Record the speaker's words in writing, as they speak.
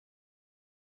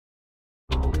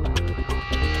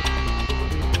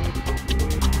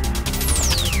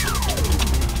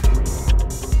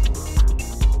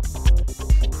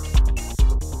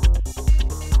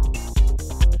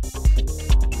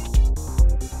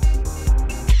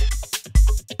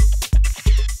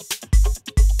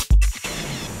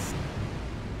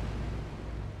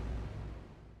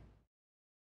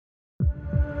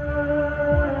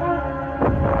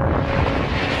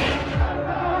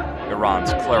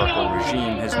clerical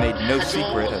regime has made no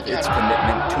secret of its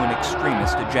commitment to an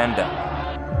extremist agenda.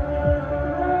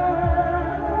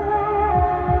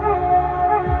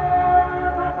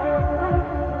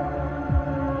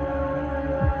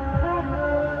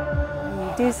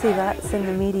 We do see lots in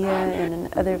the media and in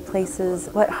other places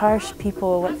what harsh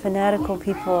people, what fanatical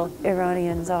people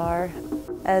Iranians are.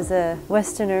 As a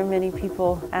Westerner, many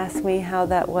people ask me how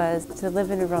that was to live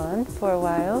in Iran for a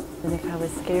while, and if I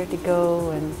was scared to go,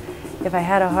 and if I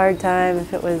had a hard time,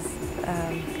 if it was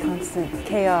constant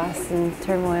chaos and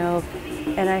turmoil.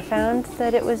 And I found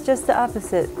that it was just the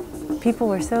opposite. People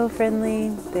were so friendly,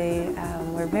 they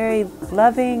were very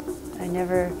loving. I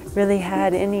never really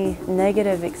had any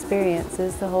negative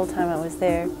experiences the whole time I was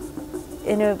there.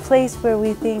 In a place where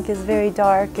we think is very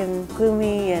dark and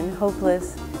gloomy and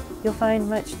hopeless, you'll find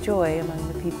much joy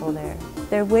among the people there.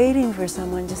 They're waiting for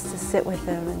someone just to sit with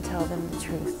them and tell them the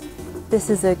truth. This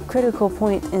is a critical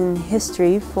point in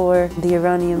history for the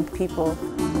Iranian people.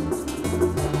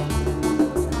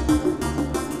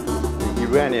 The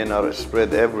Iranians are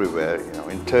spread everywhere,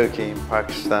 in Turkey,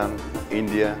 Pakistan,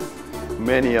 India.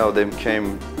 Many of them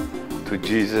came to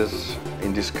Jesus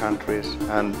in these countries,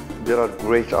 and there are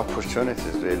great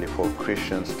opportunities really for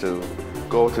Christians to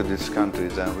go to these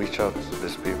countries and reach out to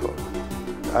these people.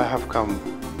 I have come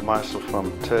myself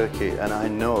from Turkey, and I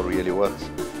know really what's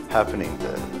happening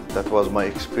there. That was my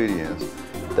experience,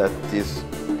 that this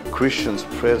Christian's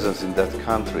presence in that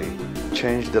country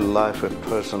changed the life of a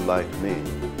person like me,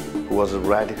 who was a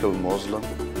radical Muslim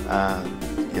and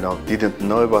didn't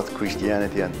know about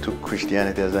Christianity and took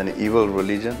Christianity as an evil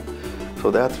religion.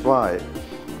 So that's why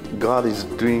God is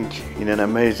doing in an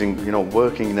amazing,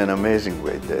 working in an amazing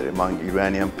way there among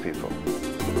Iranian people.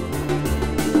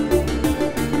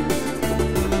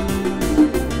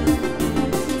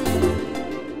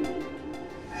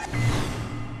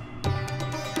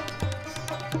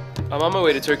 I'm on my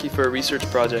way to Turkey for a research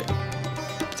project.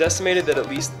 It's estimated that at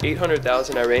least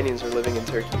 800,000 Iranians are living in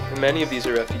Turkey, and many of these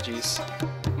are refugees.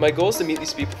 My goal is to meet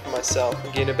these people for myself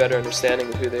and gain a better understanding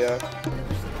of who they are.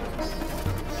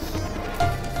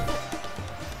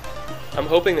 I'm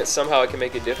hoping that somehow I can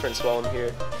make a difference while I'm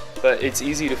here, but it's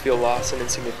easy to feel lost and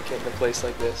insignificant in a place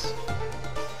like this.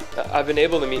 I've been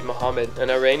able to meet Mohammed, an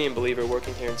Iranian believer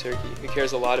working here in Turkey, who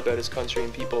cares a lot about his country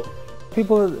and people.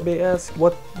 People may ask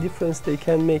what difference they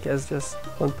can make as just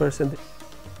one person.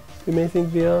 We may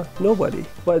think we are nobody,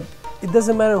 but it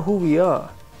doesn't matter who we are.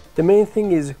 The main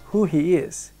thing is who he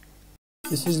is.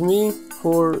 This is me.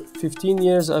 For 15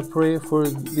 years I prayed for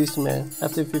this man.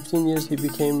 After 15 years he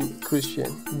became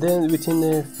Christian. Then within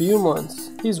a few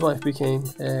months his wife became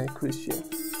a Christian.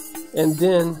 And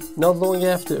then not long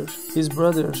after his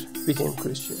brother became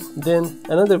Christian. Then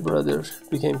another brother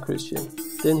became Christian.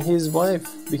 Then his wife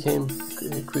became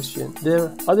Christian.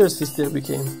 Their other sister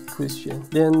became Christian.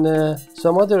 Then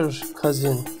some other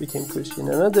cousin became Christian.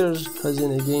 Another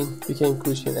cousin again became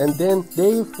Christian. And then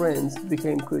their friends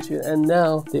became Christian. And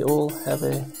now they all have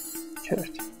a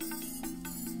church.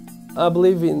 I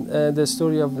believe in the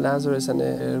story of Lazarus and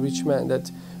a rich man,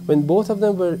 that when both of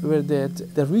them were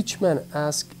dead, the rich man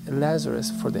asked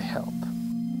Lazarus for the help.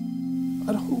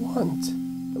 I don't want,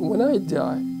 when I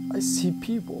die, I see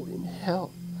people in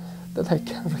hell that I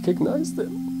can recognize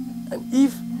them. And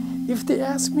if they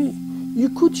ask me, you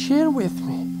could share with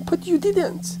me, but you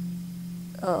didn't.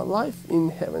 Life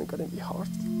in heaven gonna be hard.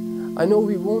 I know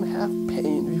we won't have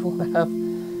pain, we won't have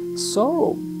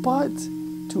sorrow, but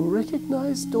to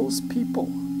recognize those people,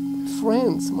 my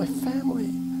friends, my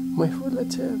family, my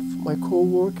relative, my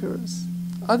co-workers,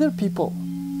 other people,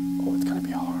 oh, it's gonna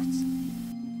be hard.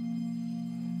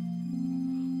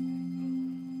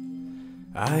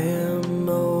 I am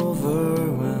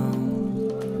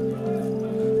overwhelmed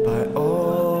by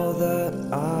all that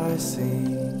I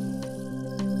see.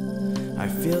 I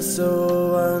feel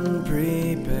so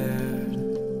unprepared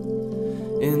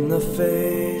in the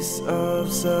face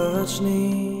of such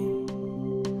need.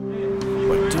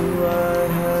 What do I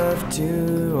have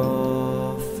to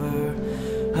offer?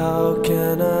 How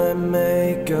can I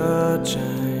make a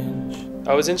change?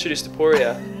 I was introduced to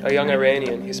Poria, a young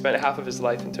Iranian who spent half of his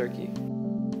life in Turkey.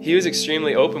 He was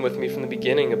extremely open with me from the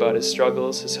beginning about his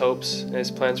struggles, his hopes, and his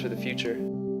plans for the future.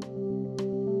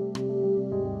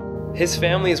 His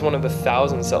family is one of the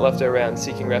thousands that left Iran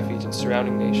seeking refuge in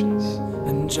surrounding nations.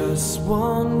 And just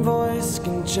one voice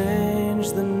can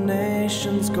change the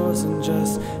nation's course, and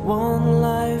just one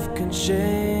life can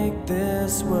shake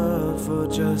this world. For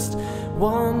just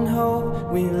one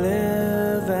hope we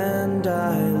live and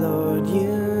die, Lord,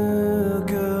 you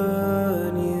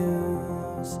could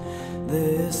use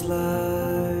this life.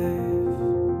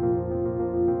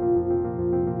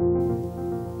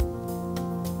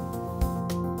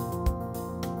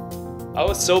 I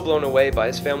was so blown away by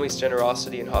his family's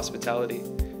generosity and hospitality,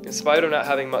 in spite of not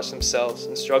having much themselves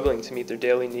and struggling to meet their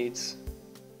daily needs.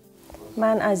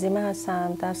 من عزیمه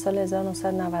هستم. در سال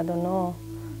 1999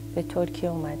 به ترکیه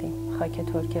اومدیم. خاک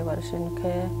ترکیه بارشون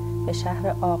که به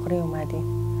شهر آغری اومدیم.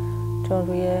 چون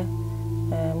روی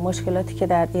مشکلاتی که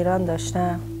در ایران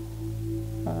داشتم،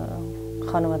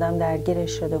 خانواده‌ام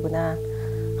درگیرش شده بودن،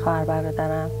 خواهر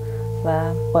برادرم،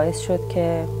 و باعث شد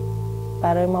که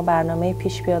برای ما برنامه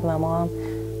پیش بیاد و ما هم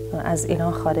از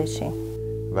ایران خارج شیم.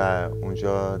 و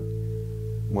اونجا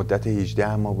مدت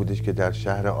 18 ماه بودش که در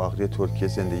شهر آغری ترکیه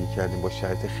زندگی کردیم با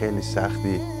شرایط خیلی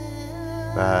سختی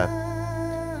و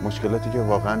مشکلاتی که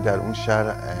واقعا در اون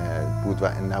شهر بود و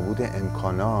نبود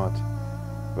امکانات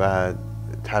و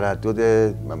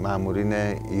تردد مامورین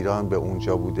ایران به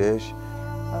اونجا بودش.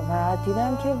 و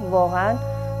دیدم که واقعا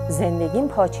زندگیم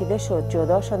پاچیده شد.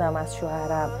 جدا شدم از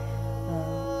شوهرم.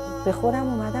 به خودم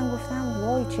اومدم گفتم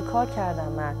وای چی کار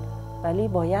کردم من، ولی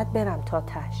باید برم تا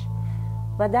تش.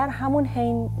 و در همون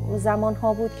حین زمان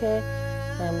ها بود که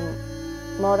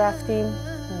ما رفتیم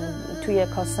توی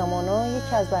کاستامونو.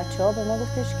 یکی از بچه ها به ما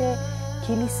گفتش که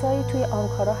کلیسایی توی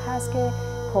آنکارا هست که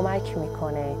کمک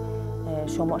میکنه،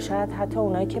 شما شاید حتی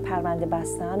اونایی که پرونده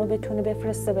بستن رو بتونه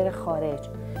بفرسته بره خارج.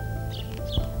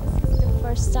 The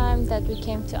first time that we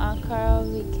came to Ankara,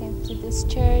 we came to this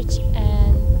church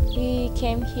and we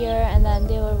came here and then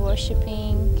they were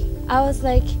worshiping. I was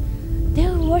like,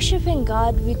 they're worshiping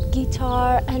God with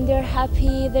guitar and they're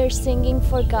happy, they're singing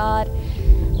for God.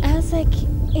 I was like,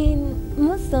 in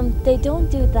Muslim, they don't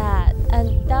do that. And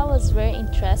that was very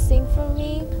interesting for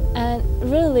me. And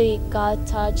really, God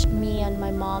touched me and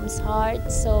my mom's heart,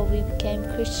 so we became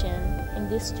Christian in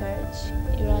this church,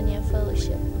 Iranian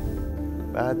Fellowship.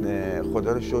 بعد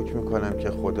خدا رو شکر میکنم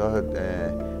که خدا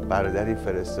برادری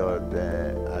فرستاد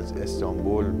از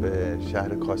استانبول به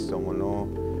شهر کاستامونو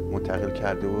منتقل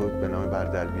کرده بود به نام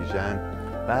برادر بیژن.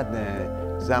 بعد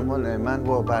زمان من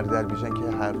با برادر بیژن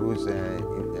که هر روز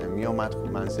می آمد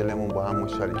منزلمون با هم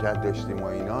مشارکت داشتیم و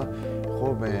اینا،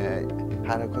 خب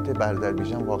حرکات برادر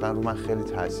بیژن واقعا رو من خیلی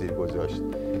تاثیر گذاشت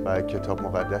و کتاب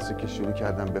مقدس که شروع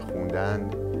کردم به خوندن،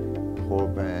 خب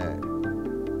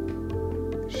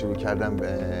شروع کردم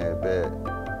به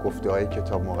گفته های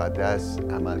کتاب مقدس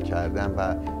عمل کردم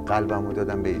و قلبم رو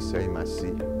دادم به عیسی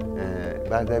مسیح.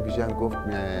 برادر بیژن گفت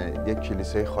یک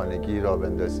کلیسای خانگی را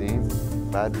بندازیم.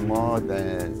 بعد ما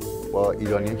با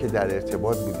ایرانیایی که در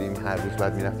ارتباط بودیم هر روز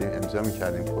بعد میرفتیم امضا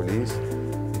میکردیم پلیس.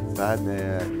 بعد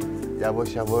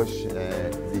یواش یواش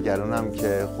دیگران هم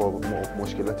که خب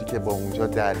مشکلاتی که با اونجا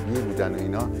درگیر بودن و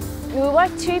اینا. We were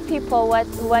 3 people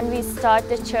when we started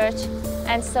the church,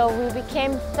 and so we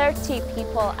became 30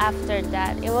 people after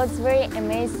that. It was very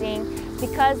amazing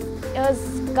because it was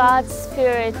God's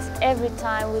Spirit every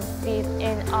time would be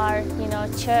in our,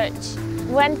 church.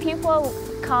 When people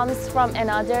comes from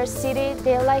another city,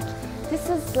 they're like, this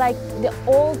is like the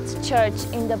old church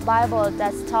in the Bible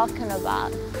that's talking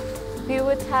about. We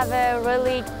would have a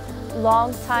really long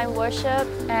time worship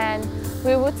and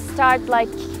we would start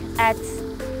like at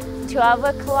 12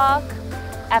 o'clock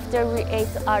after we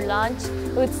ate our lunch.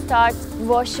 We would start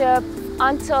worship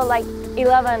until like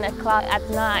 11 o'clock at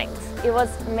night. It was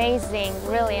amazing,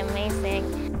 really amazing.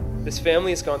 This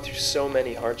family has gone through so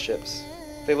many hardships.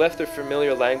 They left their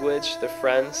familiar language, their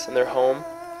friends, and their home.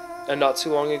 And not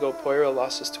too long ago, Poyra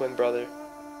lost his twin brother.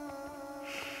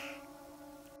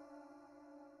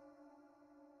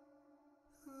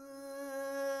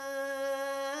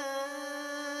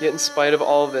 Yet in spite of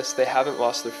all of this, they haven't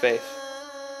lost their faith.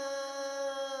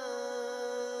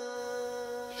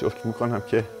 شکر میکنم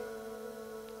که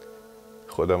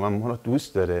خداوند ما رو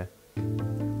دوست داره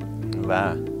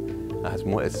و از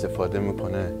ما استفاده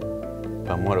میکنه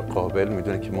و ما رو قابل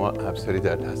میدونه که ما ابزاری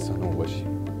در دستان اون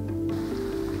باشیم.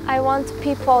 I want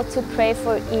people to pray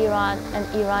for Iran and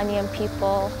Iranian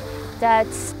people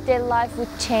that their life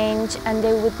would change and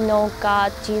they would know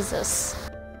God, Jesus.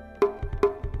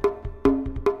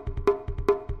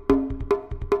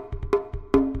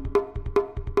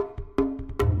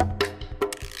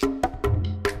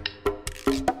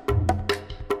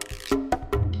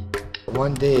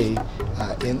 One day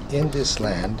in this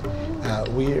land,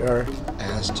 we are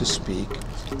asked to speak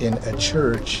in a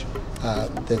church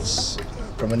that's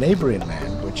from a neighboring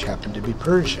land, which happened to be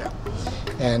Persia.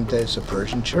 And it's a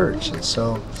Persian church. And so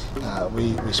we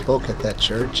spoke at that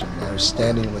church, and I was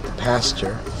standing with the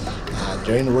pastor.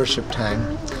 During worship time,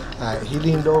 he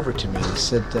leaned over to me and he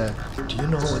said, do you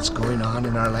know what's going on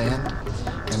in our land?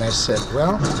 And I said,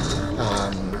 well,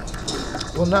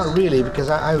 not really, because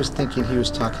I was thinking he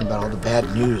was talking about all the bad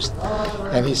news.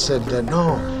 And he said, no,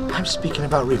 I'm speaking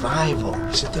about revival.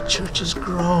 He said, the church is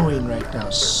growing right now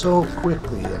so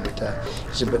quickly. And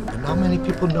he said, but not many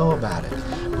people know about it.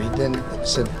 We then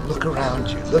said, look around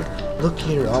you. Look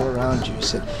here, all around you. He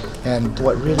said, and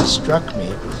what really struck me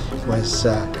was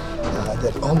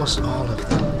that almost all of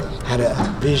them had a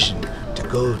vision to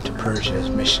go to Persia as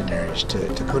missionaries, to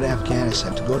go to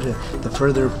Afghanistan, to go to the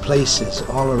further places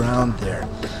all around there.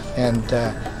 And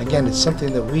again, it's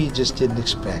something that we just didn't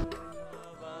expect.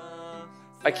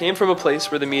 I came from a place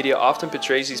where the media often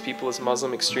portrays these people as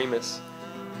Muslim extremists.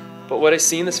 But what I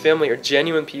see in this family are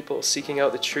genuine people seeking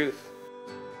out the truth.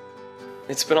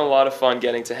 It's been a lot of fun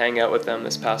getting to hang out with them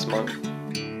this past month.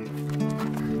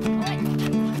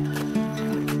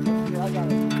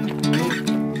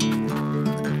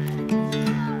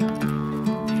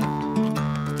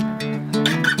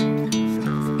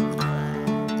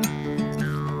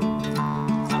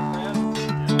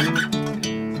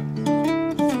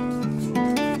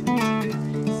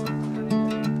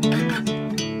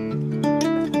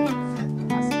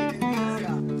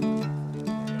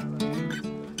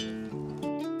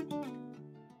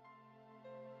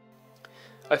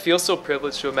 I feel so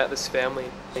privileged to have met this family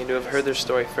and to have heard their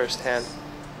story firsthand.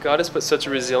 God has put such a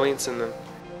resilience in them.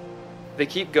 They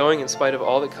keep going in spite of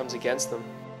all that comes against them.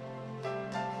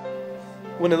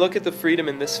 When I look at the freedom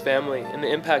in this family and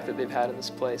the impact that they've had in this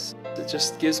place, it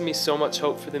just gives me so much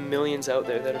hope for the millions out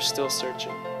there that are still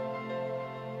searching.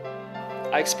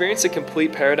 I experienced a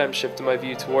complete paradigm shift in my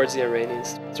view towards the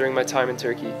Iranians during my time in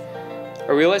Turkey.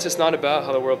 I realized it's not about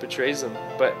how the world portrays them,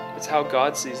 but it's how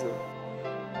God sees them.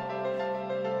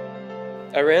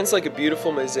 Iran's like a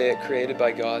beautiful mosaic created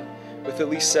by God, with at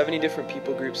least 70 different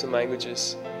people groups and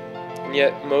languages, and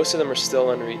yet most of them are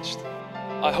still unreached.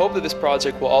 I hope that this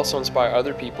project will also inspire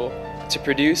other people to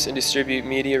produce and distribute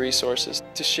media resources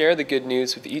to share the good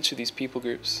news with each of these people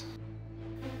groups.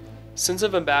 Since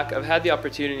I've been back, I've had the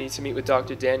opportunity to meet with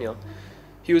Dr. Daniel.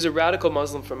 He was a radical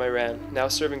Muslim from Iran, now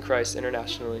serving Christ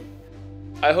internationally.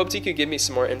 I hoped he could give me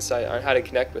some more insight on how to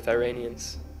connect with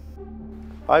Iranians.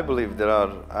 I believe there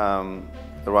are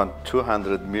around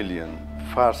 200 million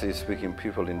Farsi-speaking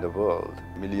people in the world.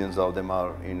 Millions of them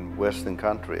are in Western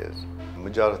countries.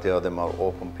 Majority of them are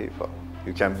open people.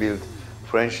 You can build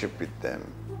friendship with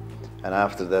them, and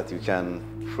after that you can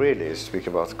freely speak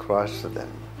about Christ to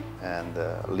them and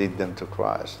lead them to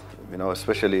Christ. You know,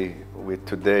 especially with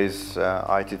today's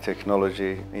IT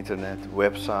technology, internet,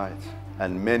 websites,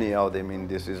 and many of them in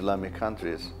these Islamic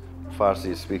countries,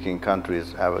 Farsi-speaking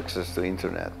countries, have access to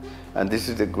internet. And this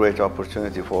is a great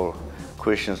opportunity for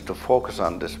Christians to focus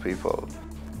on these people.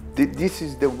 This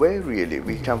is the way, really,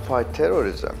 we can fight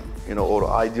terrorism, you know, or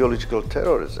ideological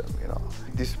terrorism, you know.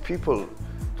 These people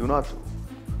do not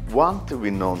want to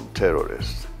be known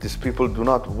terrorists. These people do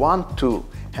not want to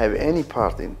have any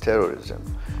part in terrorism.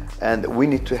 And we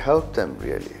need to help them,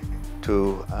 really,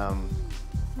 to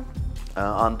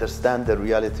understand the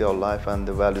reality of life and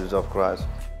the values of Christ.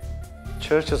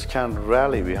 Churches can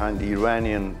rally behind the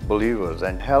Iranian believers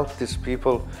and help these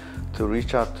people to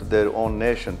reach out to their own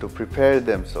nation, to prepare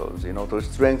themselves, you know, to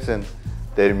strengthen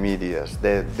their medias,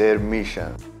 their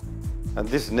mission. And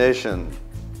this nation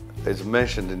is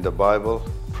mentioned in the Bible.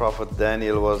 Prophet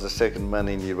Daniel was the second man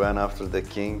in Iran after the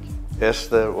king.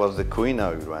 Esther was the queen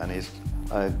of Iran.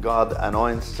 God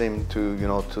anoints him to, you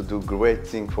know, to do great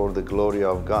things for the glory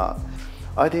of God.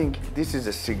 I think this is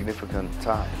a significant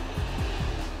time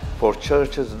for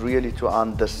churches really to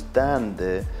understand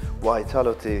the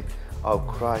vitality of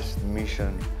Christ's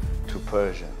mission to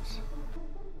Persians.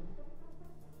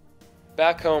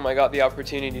 Back home, I got the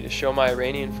opportunity to show my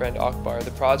Iranian friend Akbar the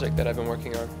project that I've been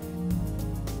working on.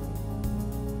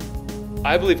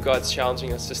 I believe God's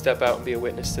challenging us to step out and be a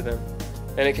witness to them,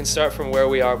 and it can start from where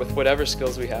we are with whatever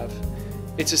skills we have.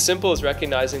 It's as simple as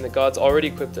recognizing that God's already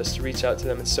equipped us to reach out to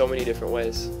them in so many different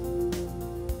ways.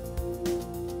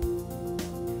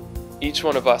 Each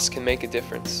one of us can make a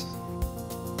difference.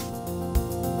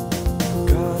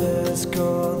 God has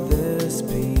called this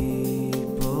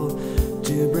people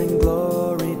to bring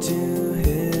glory to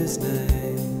His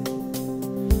name,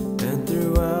 and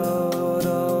throughout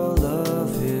all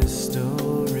of His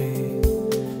story,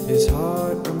 His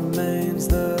heart remains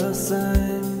the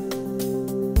same.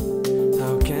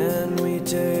 How can we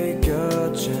take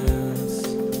a chance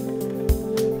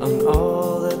on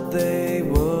all that they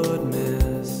would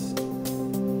miss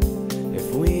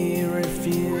if we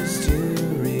refuse to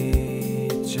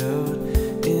reach out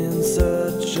in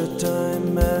such a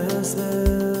time as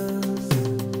this?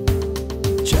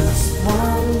 Just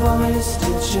one voice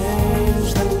to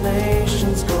change the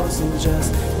nation's course, and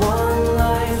just